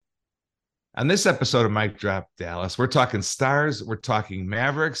On this episode of Mike Drop Dallas, we're talking stars, we're talking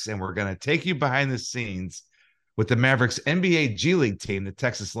Mavericks, and we're going to take you behind the scenes with the Mavericks NBA G League team, the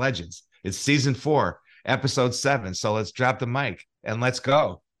Texas Legends. It's season 4, episode 7. So let's drop the mic and let's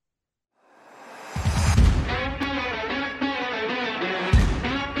go.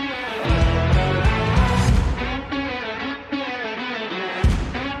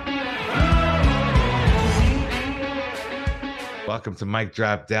 Welcome to Mike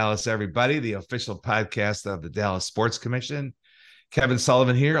Drop Dallas, everybody, the official podcast of the Dallas Sports Commission. Kevin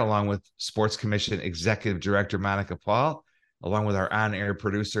Sullivan here, along with Sports Commission Executive Director Monica Paul, along with our on-air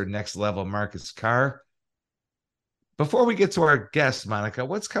producer, Next Level Marcus Carr. Before we get to our guest, Monica,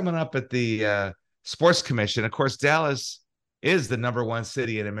 what's coming up at the Sports Commission? Of course, Dallas is the #1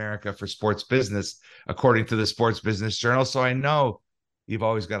 city in America for sports business, according to the Sports Business Journal. So I know you've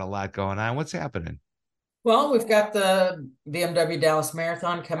always got a lot going on. What's happening? Well, we've got the BMW Dallas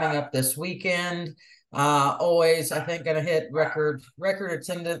Marathon coming up this weekend. Always, I think, going to hit record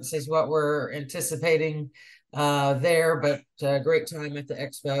attendance is what we're anticipating there. But great time at the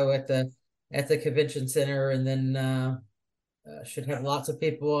expo at the convention center, and then should have lots of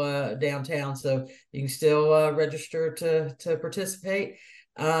people downtown. So you can still register to participate.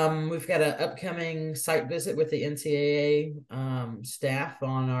 We've got an upcoming site visit with the NCAA staff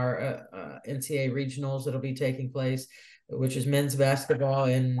on our NCAA regionals that'll be taking place, which is men's basketball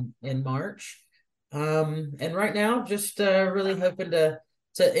in March. And right now, just really hoping to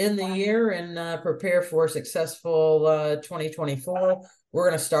end the year and prepare for a successful 2024. We're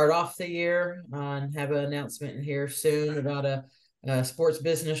going to start off the year and have an announcement here soon about a Sports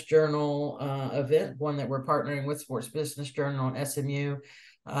Business Journal event, one that we're partnering with Sports Business Journal and SMU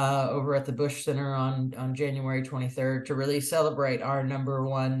over at the Bush Center on January 23rd to really celebrate our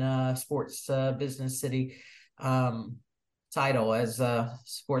 #1 sports business city title, as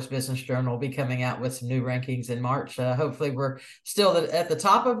Sports Business Journal will be coming out with some new rankings in March. Hopefully we're still at the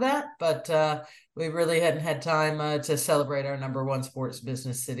top of that, but we really hadn't had time to celebrate our #1 sports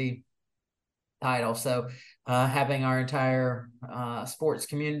business city title. So having our entire sports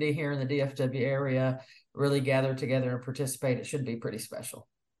community here in the DFW area really gather together and participate, it should be pretty special.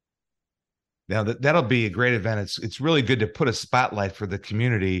 Now that'll be a great event. It's really good to put a spotlight for the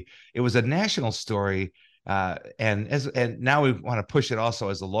community. It was a national story, and now we want to push it also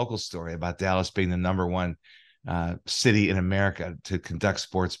as a local story about Dallas being the #1 city in America to conduct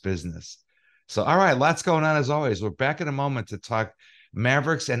sports business. So, all right, lots going on as always. We're back in a moment to talk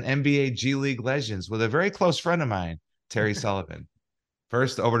Mavericks and NBA G League legends with a very close friend of mine, Terry Sullivan.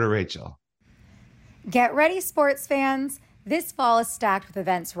 First, over to Rachel. Get ready, sports fans. This fall is stacked with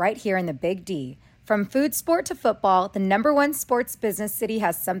events right here in the Big D. From food sport to football, the #1 sports business city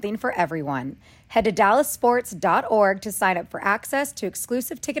has something for everyone. Head to dallassports.org to sign up for access to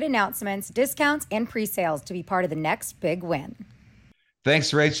exclusive ticket announcements, discounts, and pre-sales to be part of the next big win.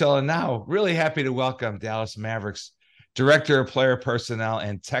 Thanks, Rachel. And now, really happy to welcome Dallas Mavericks Director of Player Personnel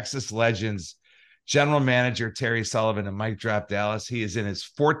and Texas Legends General Manager Terry Sullivan and Mike Drop Dallas. He is in his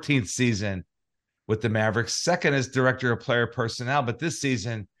 14th season with the Mavericks, second as Director of Player Personnel. But this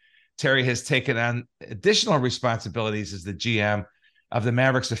season, Terry has taken on additional responsibilities as the GM of the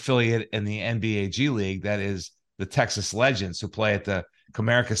Mavericks affiliate in the NBA G League, that is the Texas Legends, who play at the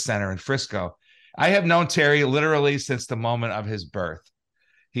Comerica Center in Frisco. I have known Terry literally since the moment of his birth.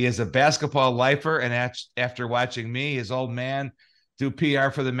 He is a basketball lifer, and after watching me, his old man, do PR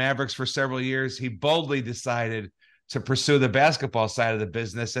for the Mavericks for several years, he boldly decided to pursue the basketball side of the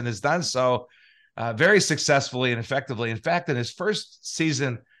business and has done so very successfully and effectively. In fact, in his first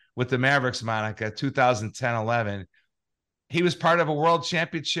season with the Mavericks, Monica, 2010-11, he was part of a world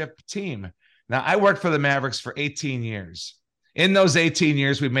championship team. Now, I worked for the Mavericks for 18 years. In those 18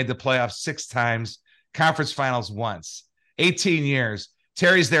 years, we've made the playoffs 6 times, conference finals once. 18 years.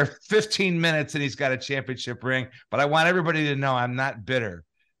 Terry's there 15 minutes and he's got a championship ring, but I want everybody to know I'm not bitter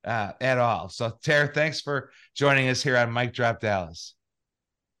at all. So, Terry, thanks for joining us here on Mike Drop Dallas.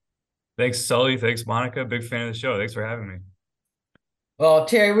 Thanks, Sully. Thanks, Monica. Big fan of the show. Thanks for having me. Well,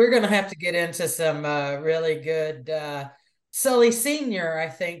 Terry, we're going to have to get into some really good Sully Senior, I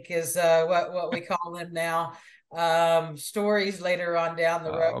think, is what we call him now. Stories later on down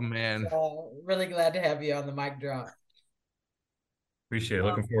the road. Oh, man. Really glad to have you on the Mic Drop. Appreciate it.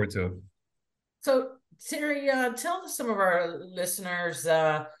 Looking forward to it. So, Terry, tell some of our listeners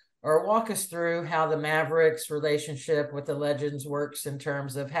or walk us through how the Mavericks relationship with the Legends works in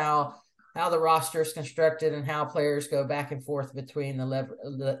terms of how the roster is constructed and how players go back and forth between the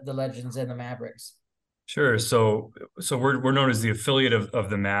Legends and the Mavericks. Sure. So we're known as the affiliate of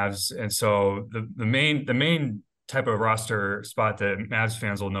the Mavs, and so the main type of roster spot that Mavs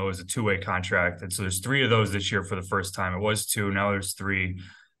fans will know is a two-way contract. And so there's 3 of those this year for the first time. It was 2, now there's 3.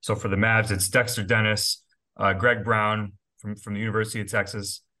 So for the Mavs, it's Dexter Dennis, Greg Brown from the University of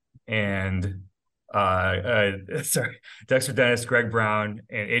Texas, and Dexter Dennis, Greg Brown,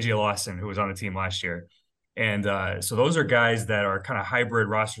 and AJ Lawson, who was on the team last year. And so those are guys that are kind of hybrid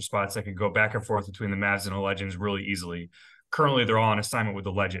roster spots that can go back and forth between the Mavs and the Legends really easily. Currently, they're all on assignment with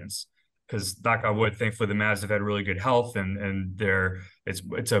the Legends because, knock on wood, thankfully the Mavs have had really good health, and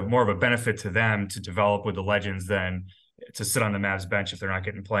it's a more of a benefit to them to develop with the Legends than to sit on the Mavs bench if they're not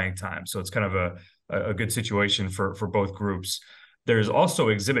getting playing time. So it's kind of a good situation for both groups. There's also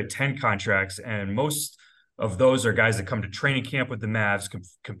Exhibit 10 contracts, and most of those are guys that come to training camp with the Mavs,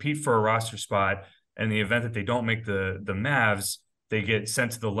 compete for a roster spot. And in the event that they don't make the Mavs, they get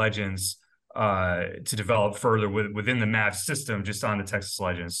sent to the Legends to develop further within the Mavs system, just on the Texas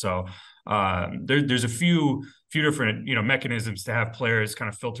Legends. So there's a few different mechanisms to have players kind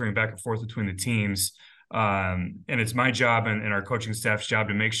of filtering back and forth between the teams. And it's my job and our coaching staff's job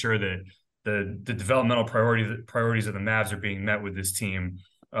to make sure that the developmental priorities of the Mavs are being met with this team,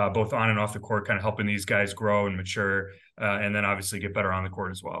 both on and off the court, kind of helping these guys grow and mature, and then obviously get better on the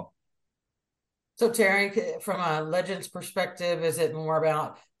court as well. So Terry, from a Legends perspective, is it more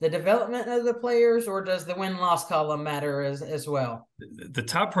about the development of the players, or does the win-loss column matter as well? The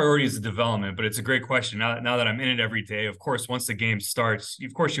top priority is the development, but it's a great question. Now that I'm in it every day, of course, once the game starts,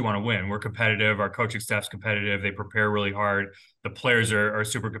 of course you want to win. We're competitive. Our coaching staff's competitive. They prepare really hard. The players are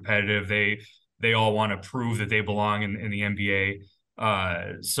super competitive. They all want to prove that they belong in the NBA.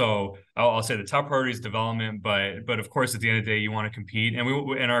 So I'll say the top priority is development, but of course, at the end of the day, you want to compete, and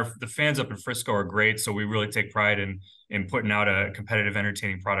the fans up in Frisco are great. So we really take pride in putting out a competitive,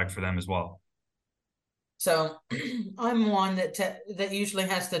 entertaining product for them as well. So I'm one that usually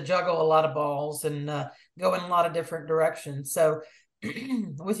has to juggle a lot of balls and go in a lot of different directions. So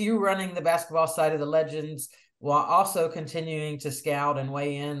with you running the basketball side of the Legends, while also continuing to scout and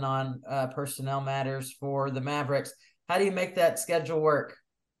weigh in on personnel matters for the Mavericks, how do you make that schedule work?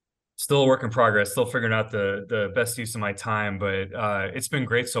 Still a work in progress, still figuring out the best use of my time, but it's been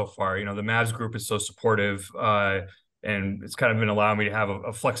great so far. The Mavs group is so supportive, and it's kind of been allowing me to have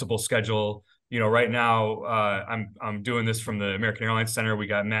a flexible schedule. Right now, I'm doing this from the American Airlines Center. We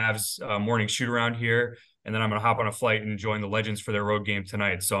got Mavs morning shoot around here, and then I'm going to hop on a flight and join the Legends for their road game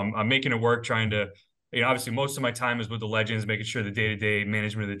tonight. So I'm making it work, trying to, obviously most of my time is with the Legends, making sure the day-to-day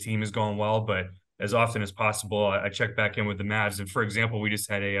management of the team is going well, but as often as possible, I check back in with the Mavs. And for example, we just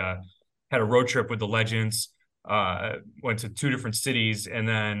had a road trip with the Legends, went to 2 different cities. And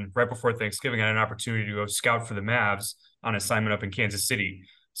then right before Thanksgiving, I had an opportunity to go scout for the Mavs on assignment up in Kansas City.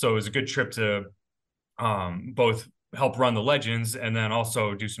 So it was a good trip to both help run the Legends and then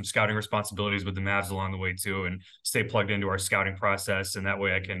also do some scouting responsibilities with the Mavs along the way too, and stay plugged into our scouting process. And that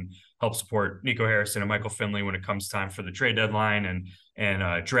way I can help support Nico Harrison and Michael Finley when it comes time for the trade deadline and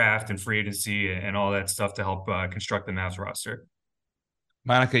draft and free agency and all that stuff to help construct the Mavs roster.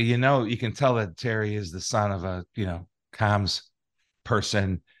 Monica, you can tell that Terry is the son of a, comms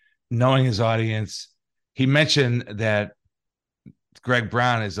person, knowing his audience. He mentioned that Greg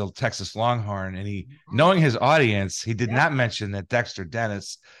Brown is a Texas Longhorn, and knowing his audience, he did not mention that Dexter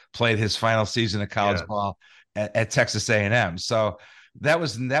Dennis played his final season of college ball at Texas A&M. So that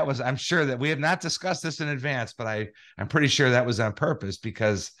was, I'm sure that we have not discussed this in advance, but I'm pretty sure that was on purpose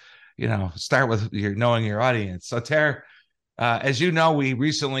because, start with knowing your audience. So Terry, as you know, we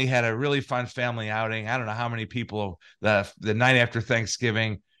recently had a really fun family outing. I don't know how many people the night after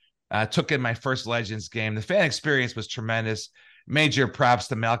Thanksgiving took in my first Legends game. The fan experience was tremendous. Major props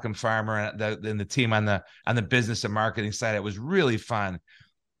to Malcolm Farmer and the team on the business and marketing side. It was really fun.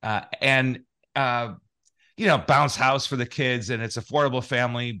 Bounce house for the kids, and it's affordable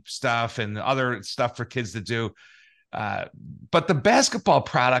family stuff and other stuff for kids to do. But the basketball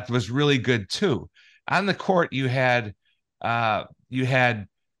product was really good too. On the court, you had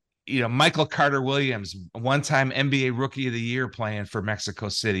Michael Carter Williams, one-time NBA Rookie of the Year, playing for Mexico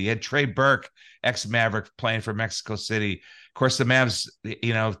City. You had Trey Burke, ex-Maverick, playing for Mexico City. Of course, the Mavs,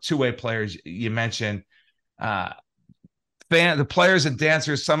 two-way players you mentioned. The players and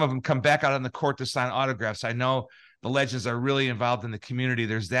dancers, some of them come back out on the court to sign autographs. I know the Legends are really involved in the community.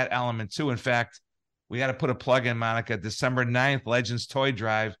 There's that element too. In fact, we got to put a plug in, Monica. December 9th, Legends Toy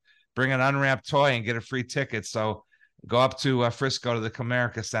Drive. Bring an unwrapped toy and get a free ticket. So go up to Frisco to the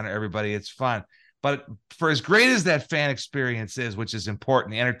Comerica Center, everybody. It's fun. But for as great as that fan experience is, which is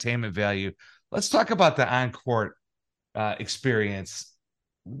important, the entertainment value, let's talk about the on-court experience.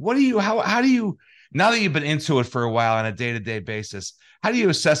 How do you, now that you've been into it for a while on a day-to-day basis, how do you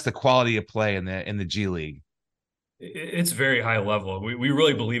assess the quality of play in the G League? It's very high level. We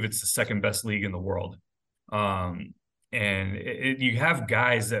really believe it's the second best league in the world. And you have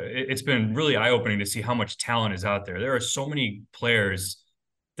guys that it's been really eye-opening to see how much talent is out there. There are so many players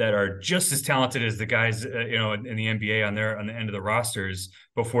that are just as talented as the guys, in the NBA on the end of the rosters,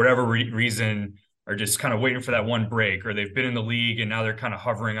 but for whatever reason are just kind of waiting for that one break, or they've been in the league and now they're kind of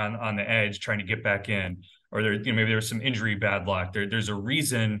hovering on the edge trying to get back in, or maybe there's some injury bad luck. There's a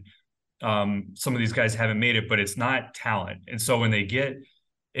reason some of these guys haven't made it, but it's not talent. And so when they get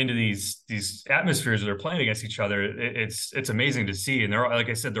into these atmospheres where they're playing against each other, it's amazing to see. And they're all, like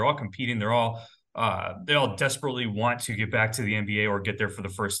I said, they're all competing. They all desperately want to get back to the NBA or get there for the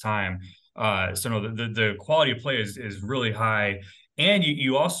first time. So no, the quality of play is really high. And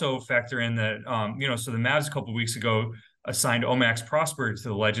you also factor in that, so the Mavs a couple of weeks ago assigned Omax Prosper to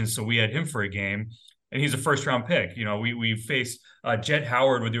the Legends. So we had him for a game, and he's a first round pick. We faced Jet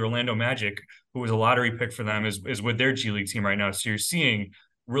Howard with the Orlando Magic, who was a lottery pick for them, is with their G League team right now. So you're seeing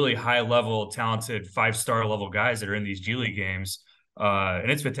really high level, talented 5-star level guys that are in these G League games. And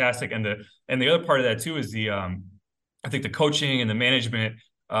it's fantastic. And the other part of that too is I think the coaching and the management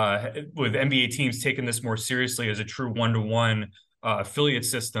with NBA teams taking this more seriously as a true one-to-one affiliate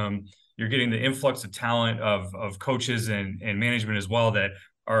system. You're getting the influx of talent of coaches and management as well that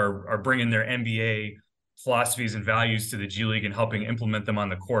are bringing their NBA philosophies and values to the G League and helping implement them on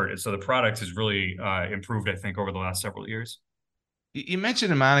the court. And so the product has really improved, I think, over the last several years. You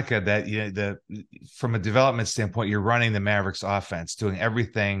mentioned to Monica that from a development standpoint, you're running the Mavericks offense, doing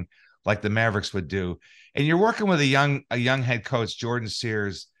everything like the Mavericks would do, and you're working with a young head coach, Jordan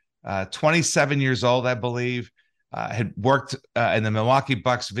Sears, 27 years old, I believe, had worked in the Milwaukee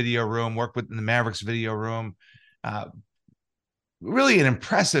Bucks video room, worked with the Mavericks video room. Really an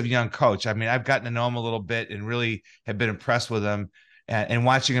impressive young coach. I mean, I've gotten to know him a little bit and really have been impressed with him and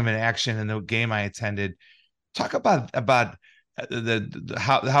watching him in action in the game I attended. Talk about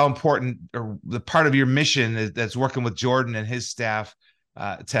how important, or the part of your mission that's working with Jordan and his staff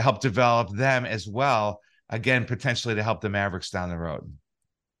to help develop them as well, again, potentially to help the Mavericks down the road.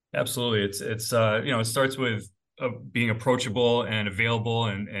 Absolutely. It starts with being approachable and available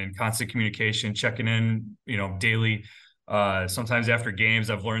and constant communication, checking in, daily. Sometimes after games,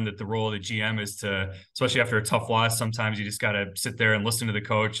 I've learned that the role of the GM is to, especially after a tough loss, sometimes you just got to sit there and listen to the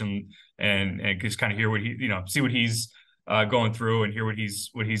coach and just kind of hear what see what he's going through and hear what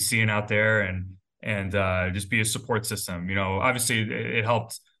he's seeing out there and just be a support system. Obviously it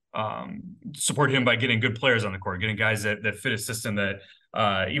helped support him by getting good players on the court, getting guys that fit a system that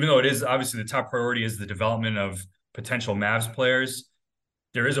even though it is obviously the top priority is the development of potential Mavs players,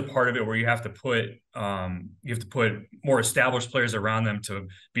 there is a part of it where you have to put more established players around them to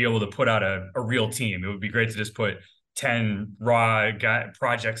be able to put out a real team. It would be great to just put 10 raw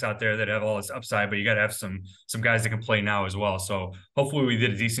projects out there that have all this upside, but you got to have some guys that can play now as well. So hopefully we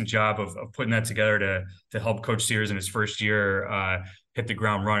did a decent job of putting that together to help Coach Sears in his first year hit the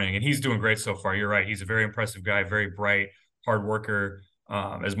ground running. And he's doing great so far. You're right. He's a very impressive guy, very bright, hard worker.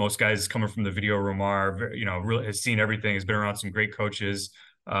 As most guys coming from the video room are, really has seen everything, has been around some great coaches,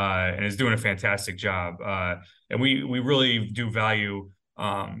 and is doing a fantastic job. And we really do value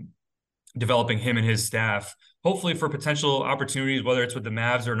developing him and his staff, hopefully for potential opportunities, whether it's with the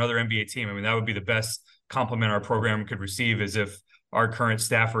Mavs or another NBA team. I mean, that would be the best compliment our program could receive, is if our current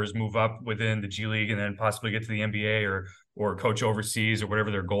staffers move up within the G League and then possibly get to the NBA or coach overseas or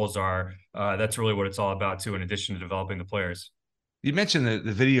whatever their goals are. That's really what it's all about too, in addition to developing the players. You mentioned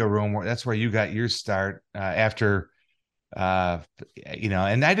the video room. That's where you got your start after, and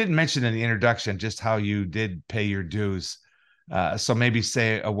I didn't mention in the introduction just how you did pay your dues. So maybe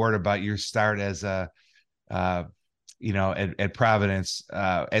say a word about your start as at Providence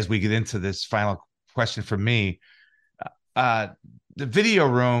as we get into this final question from me. The video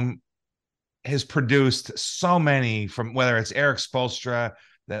room has produced so many, from whether it's Eric Spoelstra,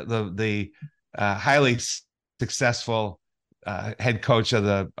 the highly successful head coach of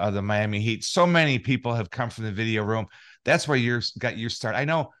the Miami Heat. So many people have come from the video room. That's where you got your start. I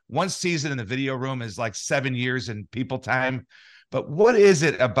know one season in the video room is like 7 years in people time, but what is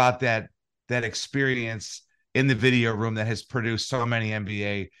it about that experience in the video room that has produced so many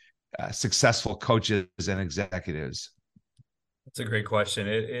NBA successful coaches and executives? That's a great question.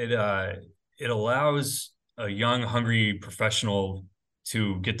 It allows a young, hungry professional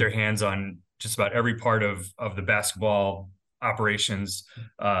to get their hands on just about every part of the basketball operations,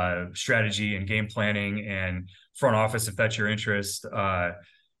 strategy and game planning and front office, if that's your interest.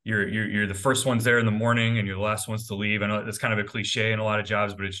 You're the first ones there in the morning and you're the last ones to leave. I know that's kind of a cliche in a lot of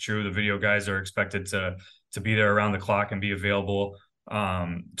jobs, but it's true. The video guys are expected to be there around the clock and be available.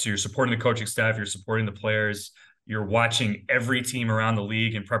 So you're supporting the coaching staff, you're supporting the players. you're watching every team around the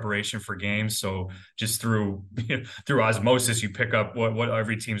league in preparation for games. So just through osmosis, you pick up what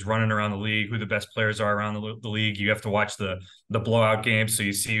every team's running around the league, who the best players are around the league. You have to watch the blowout games, so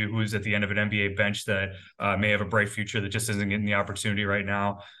you see who's at the end of an NBA bench that may have a bright future that just isn't getting the opportunity right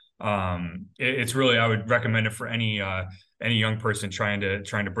now. It's really, I would recommend it for any young person trying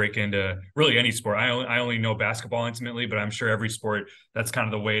to break into really any sport. I only know basketball intimately, but I'm sure every sport, that's kind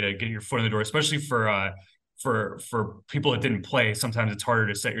of the way to get your foot in the door, especially for people that didn't play. Sometimes it's harder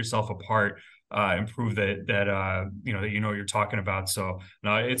to set yourself apart and prove that you know what you're talking about. So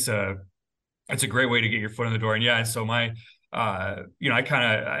no, it's a great way to get your foot in the door. And yeah, so my I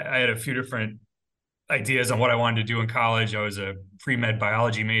had a few different ideas on what I wanted to do in college. I was a pre-med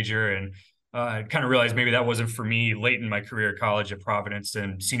biology major, and I kind of realized maybe that wasn't for me late in my career at college at Providence.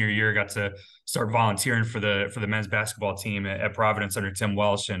 And senior year, got to start volunteering for the men's basketball team at Providence under Tim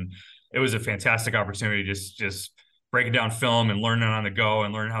Welsh, and it was a fantastic opportunity, just breaking down film and learning on the go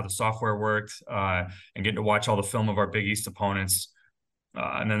and learning how the software worked, and getting to watch all the film of our Big East opponents.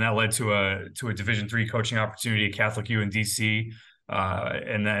 And then that led to a Division III coaching opportunity at Catholic U in DC.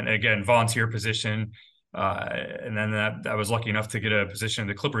 And then again, volunteer position. And then I was lucky enough to get a position in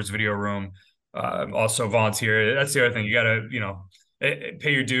the Clippers video room. Also volunteer. That's the other thing. You got to,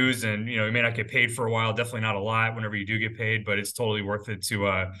 pay your dues, and, you may not get paid for a while. Definitely not a lot whenever you do get paid, but it's totally worth it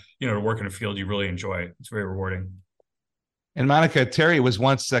to, to work in a field you really enjoy. It's very rewarding. And Monica, Terry was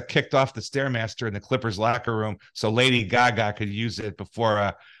once kicked off the Stairmaster in the Clippers locker room so Lady Gaga could use it before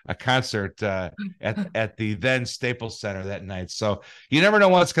a concert at the then Staples Center that night. So you never know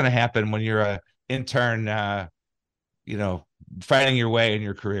what's going to happen when you're a intern, finding your way in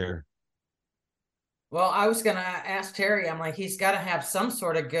your career. Well, I was going to ask Terry, I'm like, he's got to have some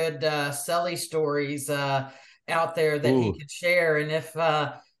sort of good Sully stories out there that he could share. And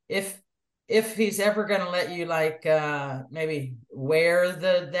if he's ever going to let you maybe wear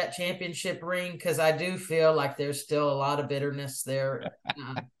that championship ring, because I do feel like there's still a lot of bitterness there.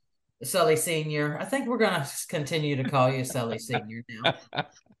 Sully Senior. I think we're going to continue to call you Sully Senior now.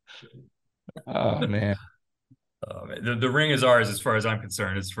 Oh man. The ring is ours as far as I'm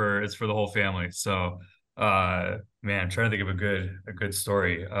concerned. It's for the whole family. So man, I'm trying to think of a good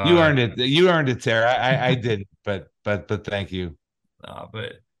story. You earned it. You earned it, Terry. I didn't, but thank you.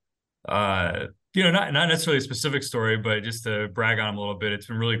 Not necessarily a specific story, but just to brag on him a little bit. It's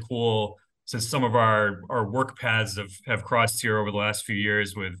been really cool since some of our work paths have crossed here over the last few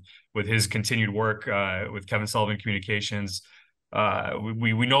years with his continued work with Kevin Sullivan Communications.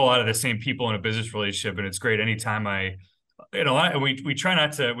 We know a lot of the same people in a business relationship, and it's great anytime we try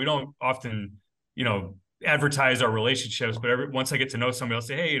not to, we don't often, advertise our relationships, but once I get to know somebody, I'll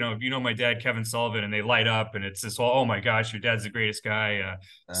say, hey, my dad, Kevin Sullivan, and they light up, and it's this, oh my gosh, your dad's the greatest guy.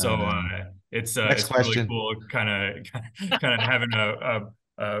 It's really cool, kind of having a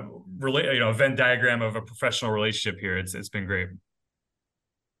Venn diagram of a professional relationship here. It's been great.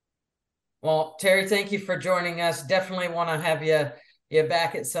 Well, Terry, thank you for joining us. Definitely want to have you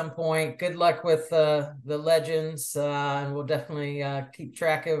back at some point. Good luck with the Legends, and we'll definitely keep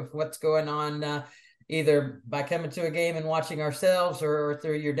track of what's going on, either by coming to a game and watching ourselves or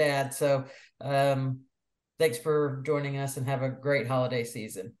through your dad. So thanks for joining us, and have a great holiday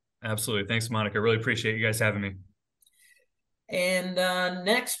season. Absolutely. Thanks, Monica. Really appreciate you guys having me. And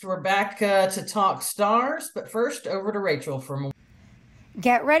next, we're back to talk Stars, but first over to Rachel for more.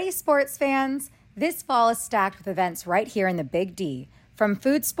 Get ready, sports fans. This fall is stacked with events right here in the Big D. From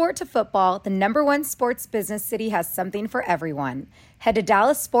food sport to football, the #1 sports business city has something for everyone. Head to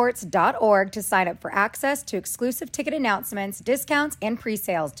DallasSports.org to sign up for access to exclusive ticket announcements, discounts, and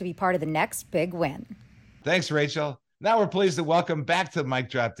pre-sales to be part of the next big win. Thanks, Rachel. Now we're pleased to welcome back to Mic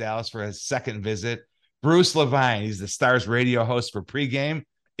Drop Dallas for his second visit, Bruce Levine. He's the Stars radio host for pregame,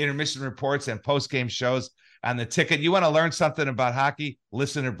 intermission reports, and postgame shows on the Ticket. You want to learn something about hockey?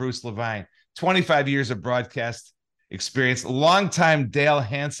 Listen to Bruce Levine. 25 years of broadcast experience, longtime Dale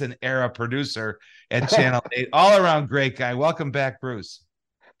Hansen era producer at Channel 8, all around great guy. Welcome back, Bruce.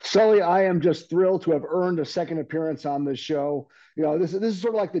 Sully, I am just thrilled to have earned a second appearance on this show. This is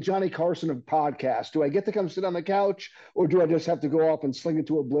sort of like the Johnny Carson of podcasts. Do I get to come sit on the couch, or do I just have to go up and sling it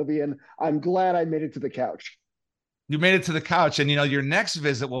to oblivion? I'm glad I made it to the couch. You made it to the couch, and your next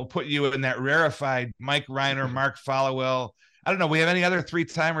visit will put you in that rarefied Mike Reiner, Mark Followell. I don't know. We have any other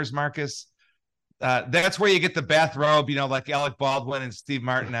three-timers, Marcus? That's where you get the bathrobe, like Alec Baldwin and Steve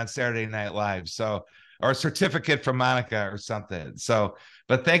Martin on Saturday Night Live. So, or a certificate from Monica or something. So,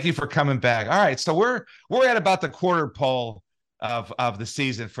 but thank you for coming back. All right, so we're at about the quarter pole of the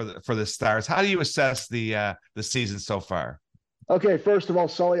season for the Stars. How do you assess the season so far? Okay, first of all,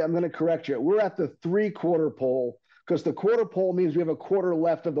 Sully, I'm going to correct you. We're at the three-quarter pole. because the quarter pole means we have a quarter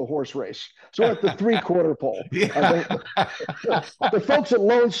left of the horse race. So we're at the 3/4 pole. Yeah. The folks at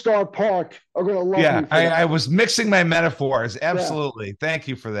Lone Star Park are going to love Yeah, me for that. I was mixing my metaphors. Absolutely. Yeah. Thank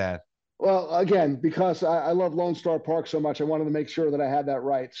you for that. Well, again, because I love Lone Star Park so much, I wanted to make sure that I had that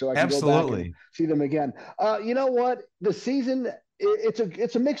right so I can go back and see them again. You know what? The season,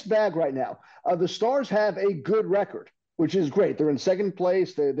 it's a mixed bag right now. The Stars have a good record, which is great. They're in second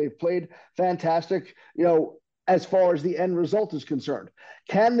place. They've played fantastic, as far as the end result is concerned.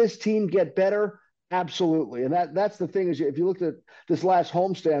 Can this team get better? Absolutely. And that's the thing is, if you looked at this last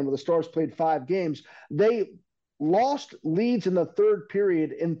homestand where the Stars played 5 games, they lost leads in the third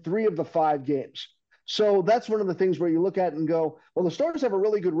period in 3 of the 5 games. So that's one of the things where you look at it and go, well, the Stars have a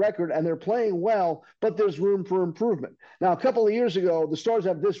really good record and they're playing well, but there's room for improvement. Now, a couple of years ago, the Stars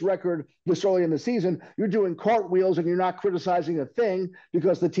have this record this early in the season. You're doing cartwheels and you're not criticizing a thing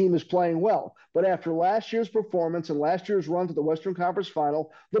because the team is playing well. But after last year's performance and last year's run to the Western Conference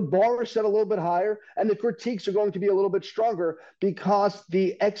Final, the bar is set a little bit higher and the critiques are going to be a little bit stronger because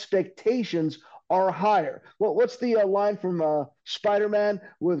the expectations are higher. Well, what's the line from Spider-Man?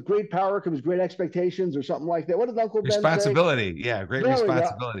 With great power comes great expectations, or something like that. What did Uncle Ben say? Responsibility. Yeah, great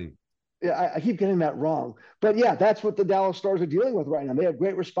responsibility. Yeah, I keep getting that wrong. But yeah, that's what the Dallas Stars are dealing with right now. They have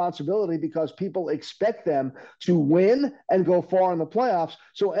great responsibility because people expect them to win and go far in the playoffs.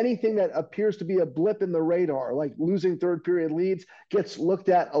 So anything that appears to be a blip in the radar, like losing third period leads, gets looked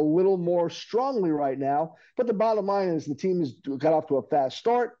at a little more strongly right now. But the bottom line is the team has got off to a fast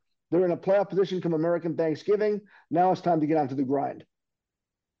start. They're in a playoff position come American Thanksgiving. Now it's time to get onto the grind.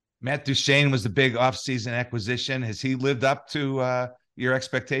 Matt Duchene was the big offseason acquisition. Has he lived up to your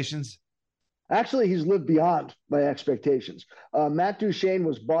expectations? Actually, he's lived beyond my expectations. Matt Duchene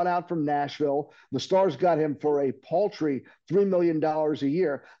was bought out from Nashville. The Stars got him for a paltry $3 million a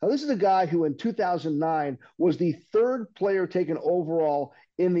year. Now, this is a guy who in 2009 was the 3rd player taken overall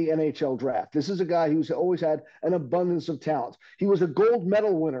in the NHL draft. This is a guy who's always had an abundance of talent. He was a gold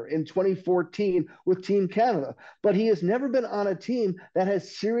medal winner in 2014 with Team Canada, but he has never been on a team that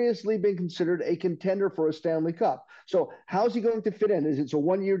has seriously been considered a contender for a Stanley Cup. So how's he going to fit in? Is it a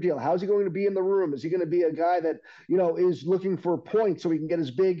 1-year deal? How's he going to be in the room? Is he going to be a guy that, is looking for points so he can get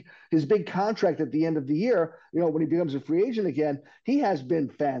his big contract at the end of the year, when he becomes a free agent again? He has been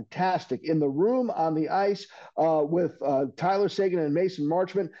fantastic in the room, on the ice, with Tyler Seguin and Mason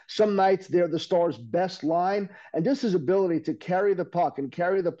Marchment. Some nights they're the Stars' best line, and just his ability to carry the puck and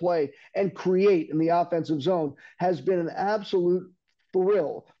carry the play and create in the offensive zone has been an absolute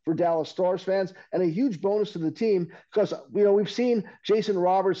thrill for Dallas Stars fans and a huge bonus to the team because, we've seen Jason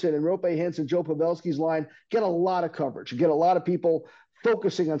Robertson and Rope Hintz and Joe Pavelski's line get a lot of coverage, get a lot of people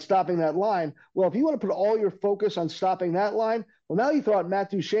focusing on stopping that line. Well, if you want to put all your focus on stopping that line, well, now you throw out Matt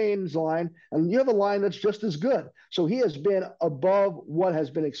Duchene's line, and you have a line that's just as good. So he has been above what has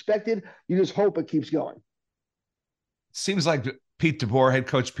been expected. You just hope it keeps going. Seems like head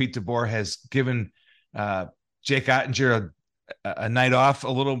coach Pete DeBoer has given Jake Ottinger a night off a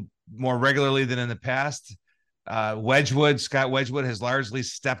little more regularly than in the past. Scott Wedgwood has largely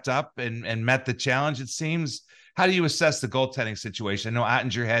stepped up and met the challenge, it seems. How do you assess the goaltending situation? I know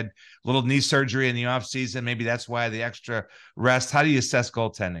Ottinger had a little knee surgery in the offseason. Maybe that's why the extra rest. How do you assess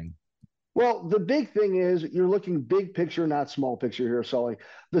goaltending? Well, the big thing is you're looking big picture, not small picture here, Sully.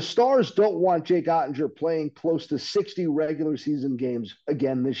 The Stars don't want Jake Ottinger playing close to 60 regular season games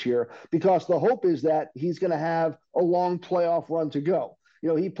again this year because the hope is that he's going to have a long playoff run to go.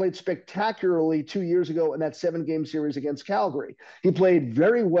 He played spectacularly 2 years ago in that 7-game series against Calgary. He played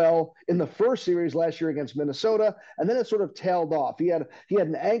very well in the first series last year against Minnesota, and then it sort of tailed off. He had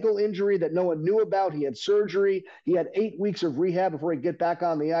an ankle injury that no one knew about. He had surgery. He had 8 weeks of rehab before he'd get back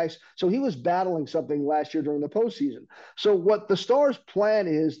on the ice. So he was battling something last year during the postseason. So what the Stars' plan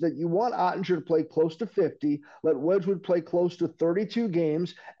is that you want Ottinger to play close to 50, let Wedgwood play close to 32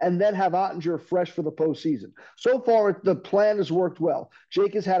 games, and then have Ottinger fresh for the postseason. So far, the plan has worked well.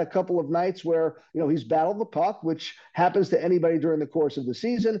 Jake has had a couple of nights where, he's battled the puck, which happens to anybody during the course of the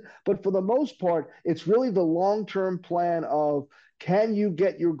season. But for the most part, it's really the long-term plan of can you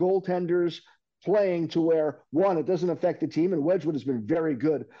get your goaltenders playing to where, 1, it doesn't affect the team, and Wedgwood has been very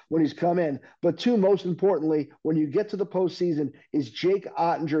good when he's come in. But 2, most importantly, when you get to the postseason, is Jake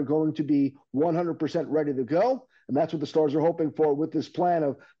Ottinger going to be 100% ready to go? And that's what the Stars are hoping for with this plan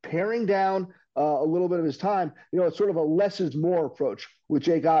of paring down a little bit of his time. It's sort of a less is more approach with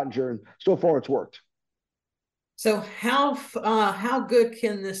Jake Ottinger, and so far it's worked. So how good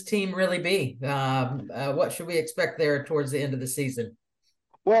can this team really be? What should we expect there towards the end of the season?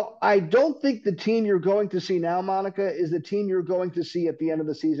 Well, I don't think the team you're going to see now, Monica, is the team you're going to see at the end of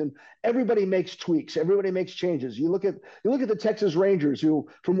the season. Everybody makes tweaks. Everybody makes changes. You look at the Texas Rangers, who,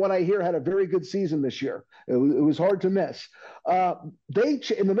 from what I hear, had a very good season this year. It was hard to miss. They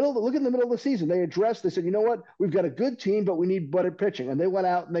in the middle. Look in the middle of the season. They addressed. They said, you know what? We've got a good team, but we need better pitching. And they went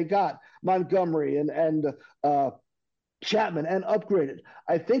out and they got Montgomery and Chapman and upgraded.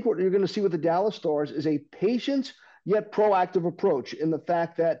 I think what you're going to see with the Dallas Stars is a patient yet proactive approach in the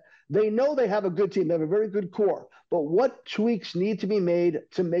fact that they know they have a good team. They have a very good core. But what tweaks need to be made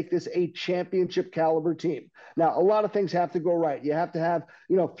to make this a championship caliber team? Now, a lot of things have to go right. You have to have,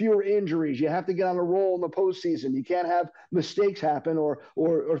 fewer injuries. You have to get on a roll in the postseason. You can't have mistakes happen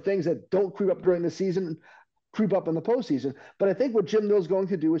or things that don't creep up during the season creep up in the postseason. But I think what Jim Mill's going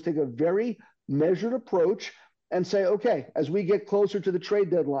to do is take a very measured approach and say, okay, as we get closer to the trade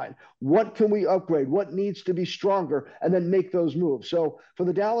deadline, what can we upgrade? What needs to be stronger? And then make those moves. So for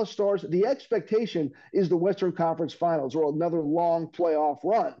the Dallas Stars, the expectation is the Western Conference Finals or another long playoff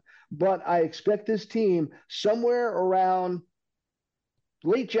run. But I expect this team somewhere around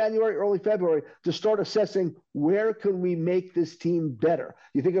late January, early February to start assessing where can we make this team better.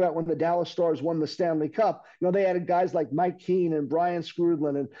 You think about when the Dallas Stars won the Stanley Cup, they added guys like Mike Keane and Brian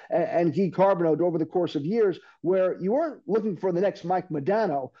Scrudlin and Guy Carbonneau over the course of years where you weren't looking for the next Mike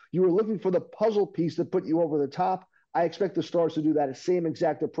Modano. You were looking for the puzzle piece that put you over the top. I expect the Stars to do that same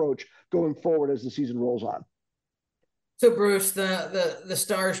exact approach going forward as the season rolls on. So, Bruce, the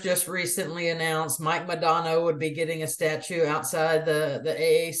Stars just recently announced Mike Modano would be getting a statue outside the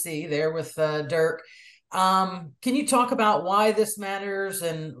AAC there with Dirk. Can you talk about why this matters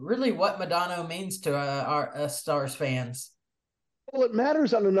and really what Modano means to our Stars fans? Well, it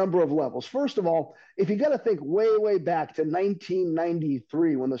matters on a number of levels. First of all, if you got to think way back to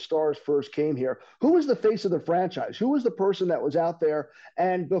 1993 when the Stars first came here, who was the face of the franchise? Who was the person that was out there?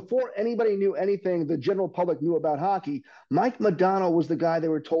 And before anybody knew anything, the general public knew about hockey. Mike Modano was the guy they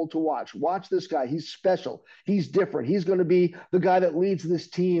were told to watch. Watch this guy. He's special. He's different. He's going to be the guy that leads this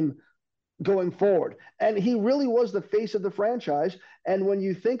team going forward. And he really was the face of the franchise. And when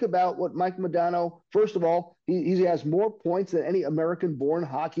you think about what Mike Modano, first of all, he has more points than any American-born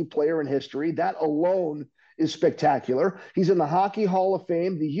hockey player in history. That alone is spectacular. He's in the Hockey Hall of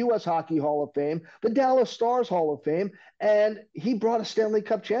Fame, the U.S. Hockey Hall of Fame, the Dallas Stars Hall of Fame, and he brought a Stanley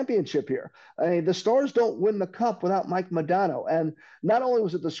Cup championship here. I mean, the Stars don't win the Cup without Mike Modano. And not only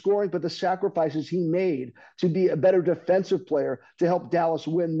was it the scoring, but the sacrifices he made to be a better defensive player to help Dallas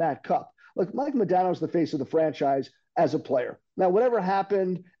win that Cup. Look, Mike Modano is the face of the franchise as a player. Now, whatever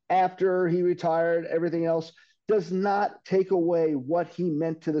happened after he retired, everything else does not take away what he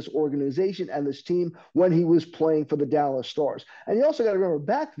meant to this organization and this team when he was playing for the Dallas Stars. And you also got to remember,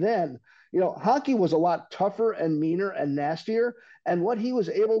 back then, hockey was a lot tougher and meaner and nastier. And what he was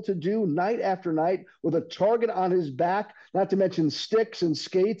able to do night after night with a target on his back, not to mention sticks and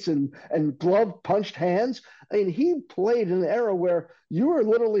skates and glove punched hands. I mean, he played in an era where you were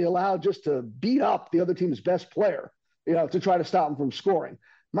literally allowed just to beat up the other team's best player, to try to stop him from scoring.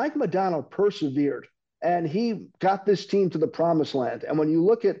 Mike Modano persevered, and he got this team to the promised land. And when you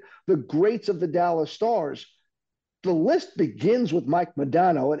look at the greats of the Dallas Stars, the list begins with Mike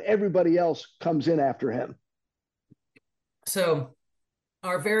Modano, and everybody else comes in after him. So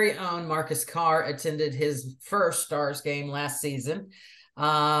our very own Marcus Carr attended his first Stars game last season.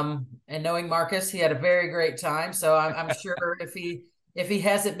 And knowing Marcus, he had a very great time. So I'm sure if he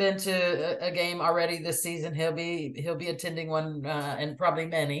hasn't been to a game already this season, he'll be attending one and probably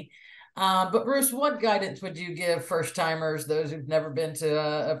many. But Bruce, what guidance would you give first timers, those who've never been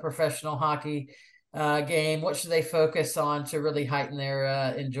to a professional hockey game? What should they focus on to really heighten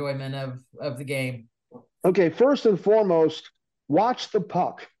their enjoyment of the game? Okay, first and foremost, watch the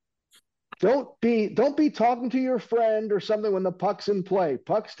puck. Don't be talking to your friend or something when the puck's in play.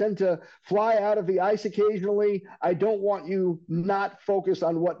 Pucks tend to fly out of the ice occasionally. I don't want you not focused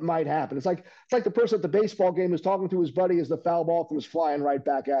on what might happen. It's like the person at the baseball game is talking to his buddy as the foul ball comes flying right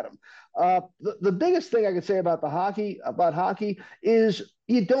back at him. The biggest thing I could say about hockey is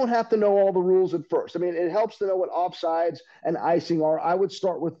you don't have to know all the rules at first. I mean, it helps to know what offsides and icing are. I would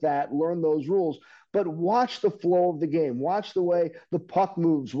start with that, learn those rules. But watch the flow of the game. Watch the way the puck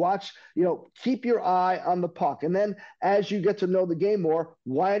moves. Keep your eye on the puck. And then as you get to know the game more,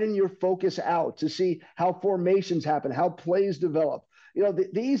 widen your focus out to see how formations happen, how plays develop.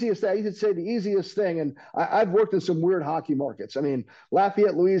 The easiest thing, you could say the easiest thing, and I've worked in some weird hockey markets. I mean,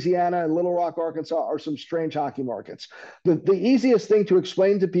 Lafayette, Louisiana, and Little Rock, Arkansas are some strange hockey markets. The easiest thing to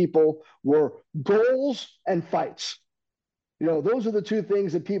explain to people were goals and fights. Those are the two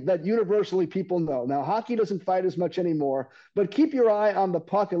things that universally people know. Now, hockey doesn't fight as much anymore, but keep your eye on the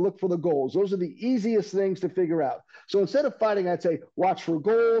puck and look for the goals. Those are the easiest things to figure out. So instead of fighting, I'd say watch for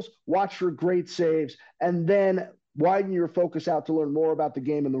goals, watch for great saves, and then widen your focus out to learn more about the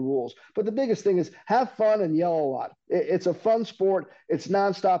game and the rules. But the biggest thing is have fun and yell a lot. It's a fun sport. It's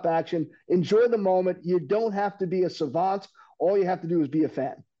nonstop action. Enjoy the moment. You don't have to be a savant. All you have to do is be a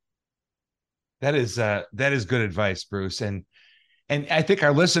fan. That is good advice, Bruce. And I think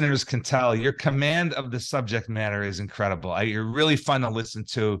our listeners can tell your command of the subject matter is incredible. You're really fun to listen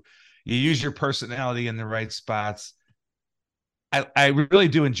to. You use your personality in the right spots. I really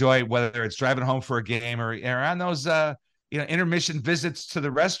do enjoy, whether it's driving home for a game or on those intermission visits to the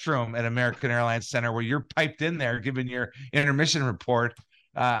restroom at American Airlines Center, where you're piped in there giving your intermission report.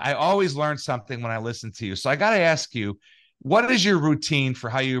 I always learn something when I listen to you. So I got to ask you, what is your routine for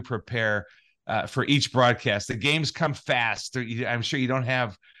how you prepare for each broadcast? The games come fast. I'm sure you don't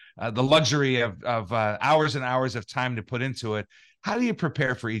have the luxury of hours and hours of time to put into it. How do you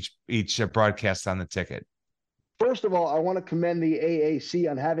prepare for each broadcast on the ticket? First of all, I want to commend the AAC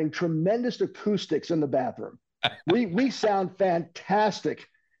on having tremendous acoustics in the bathroom. We sound fantastic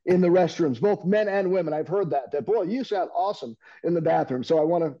in the restrooms, both men and women. I've heard that boy, you sound awesome in the bathroom. So I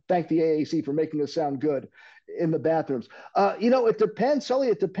want to thank the AAC for making us sound good in the bathrooms. It depends, Sully.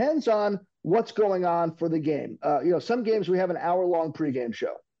 It depends on what's going on for the game. Some games we have an hour-long pregame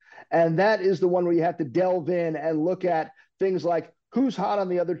show, and that is the one where you have to delve in and look at things like who's hot on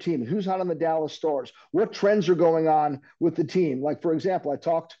the other team, who's hot on the Dallas Stars, what trends are going on with the team. Like, for example, I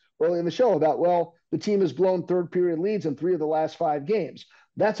talked early in the show about, the team has blown third period leads in 3 of the last 5 games.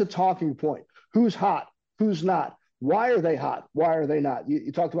 That's a talking point. Who's hot? Who's not? Why are they hot? Why are they not?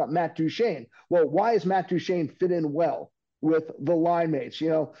 You talked about Matt Duchene. Well, why is Matt Duchene fit in well with the line mates?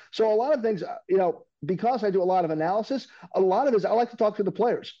 So a lot of things, because I do a lot of analysis, a lot of it is I like to talk to the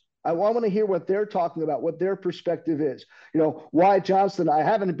players. I want to hear what they're talking about, what their perspective is. Wyatt Johnston, I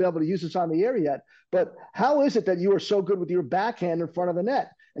haven't been able to use this on the air yet, but how is it that you are so good with your backhand in front of the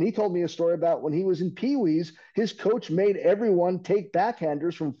net? And he told me a story about when he was in Pee-wees, his coach made everyone take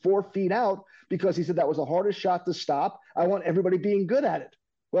backhanders from 4 feet out because he said that was the hardest shot to stop. I want everybody being good at it.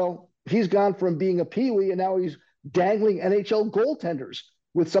 Well, he's gone from being a Pee-wee and now he's dangling NHL goaltenders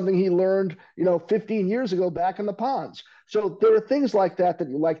with something he learned, 15 years ago back in the ponds. So there are things like that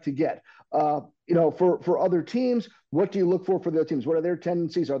you like to get. For other teams, what do you look for their teams? What are their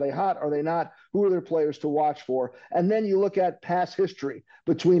tendencies? Are they hot? Are they not? Who are their players to watch for? And then you look at past history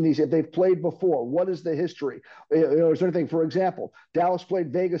between these. If they've played before, what is the history? Is there anything, for example, Dallas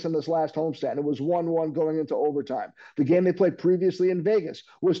played Vegas in this last homestand. It was 1-1 going into overtime. The game they played previously in Vegas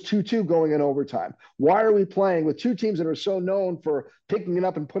was 2-2 going in overtime. Why are we playing with 2 teams that are so known for picking it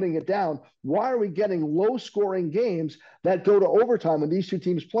up and putting it down? Why are we getting low-scoring games that go to overtime when these 2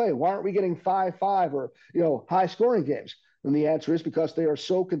 teams play? Why aren't we getting 5-5 or high-scoring games? And the answer is because they are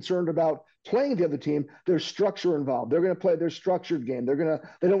so concerned about playing the other team. There's structure involved. They're going to play their structured game. They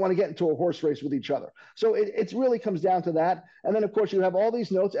don't want to get into a horse race with each other. So it really comes down to that. And then, of course, you have all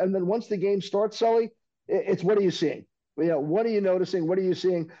these notes. And then once the game starts, Sully, it's what are you seeing? What are you noticing? What are you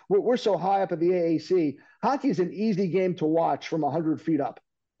seeing? We're so high up at the AAC. Hockey is an easy game to watch from 100 feet up.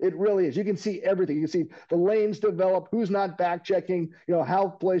 It really is. You can see everything. You can see the lanes develop, who's not back checking, how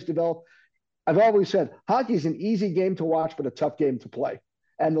plays develop. I've always said hockey is an easy game to watch, but a tough game to play.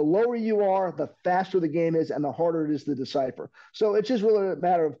 And the lower you are, the faster the game is and the harder it is to decipher. So it's just really a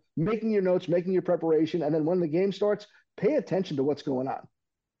matter of making your notes, making your preparation. And then when the game starts, pay attention to what's going on.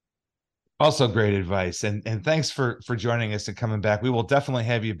 Also great advice. And thanks for joining us and coming back. We will definitely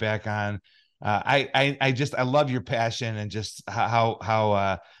have you back on. I love your passion and just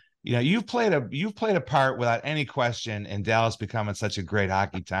how you've played a part without any question in Dallas becoming such a great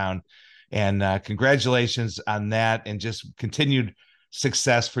hockey town. And congratulations on that, and just continued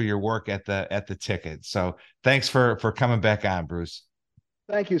success for your work at the ticket. So thanks for coming back on, Bruce.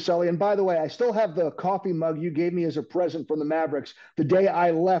 Thank you, Sully. And by the way, I still have the coffee mug you gave me as a present from the Mavericks the day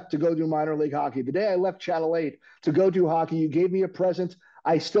I left to go do minor league hockey. The day I left Channel 8 to go do hockey, you gave me a present.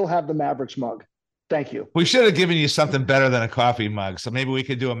 I still have the Mavericks mug. Thank you. We should have given you something better than a coffee mug. So maybe we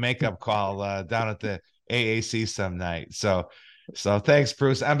could do a makeup call down at the AAC some night. So thanks,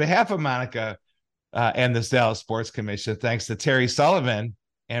 Bruce. On behalf of Monica and the Dallas Sports Commission, thanks to Terry Sullivan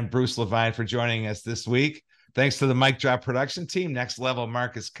and Bruce Levine for joining us this week. Thanks to the Mic Drop production team, Next Level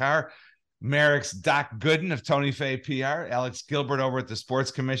Marcus Carr, Mavericks Doc Gooden of Tony Fay PR, Alex Gilbert over at the Sports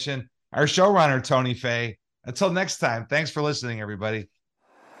Commission, our showrunner, Tony Fay. Until next time, thanks for listening, everybody.